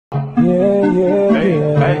Hey,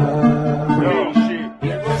 real shit.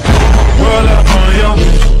 Roll up on you,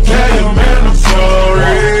 tell your man I'm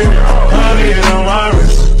sorry. Honey on my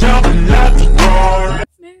wrist, jumping out the door.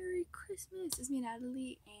 Merry Christmas! It's me,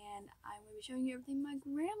 Natalie, and I'm going to be showing you everything my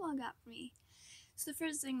grandma got for me. So the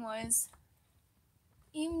first thing was,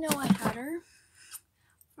 even though I had her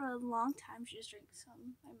for a long time, she just drank some of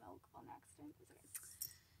my milk on accident.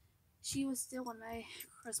 She was still one of my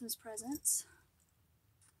Christmas presents.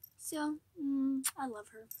 So, I love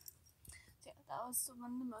her. So yeah, that was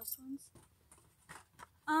one of the most ones.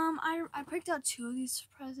 I picked out 2 of these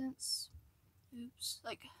presents. Oops.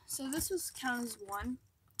 So this was counted as 1.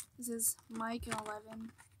 This is Mike and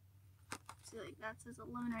 11. See, that says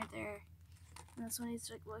 11 right there. And this one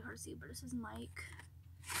is really hard to see, but this is Mike.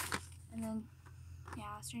 And then,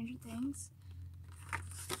 yeah, Stranger Things.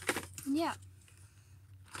 And yeah,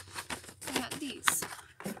 I got these.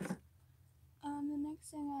 The next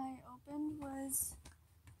thing I opened was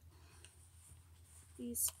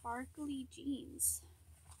these sparkly jeans.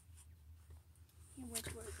 Can't wait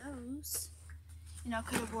to wear those. You know, I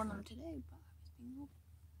could have worn them today, but I was being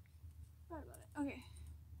sorry about it. Okay.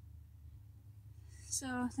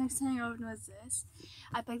 So next thing I opened was this.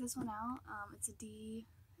 I picked this one out. It's a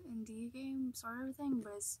D&D game, sort of everything,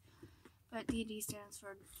 but D&D stands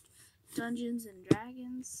for Dungeons and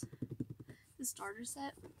Dragons. The starter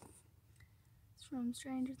set. It's from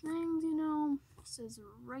Stranger Things, you know. It says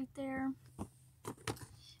right there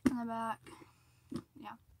on the back.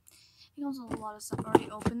 Yeah. It comes with a lot of stuff. I already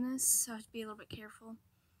opened this, so I have to be a little bit careful.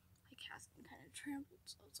 My cat's been kind of trampled,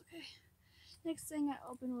 so it's okay. Next thing I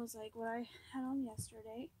opened was what I had on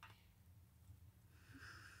yesterday.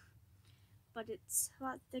 But it's a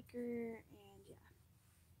lot thicker, and yeah.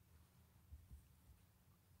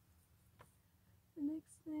 The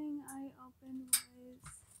next thing I opened was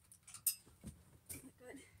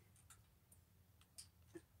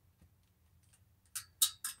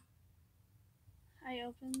I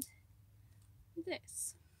opened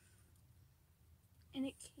this, and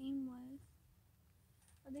it came with,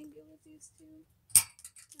 I think it was these 2,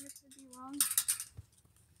 and I could be wrong.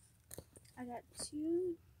 I got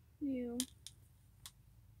 2 new,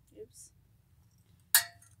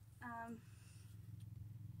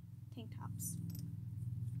 tank tops,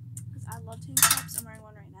 because I love tank tops. I'm wearing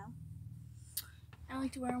one right now. I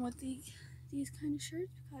like to wear them with these kind of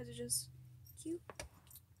shirts because they're just cute.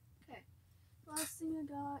 Okay, last thing I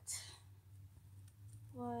got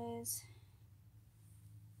was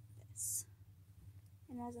this,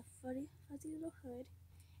 and it has a fuzzy little hood,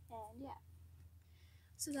 and yeah.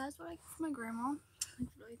 So that's what I got for my grandma. I'm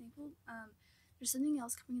really thankful. There's something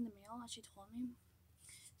else coming in the mail, as she told me.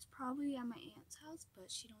 It's probably at my aunt's house, but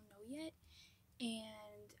she don't know yet.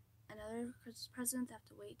 And another Christmas present I have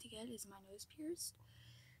to wait to get is my nose pierced.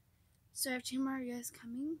 So I have 2 more guys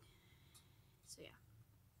coming. So yeah.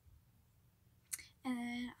 And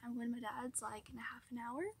then I'm going to my dad's in a half an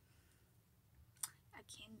hour. I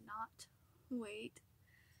cannot wait.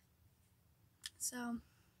 So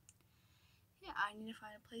yeah, I need to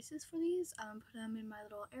find places for these. Put them in my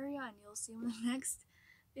little area, and you'll see them in the next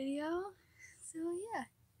video. So yeah,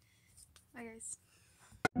 bye guys.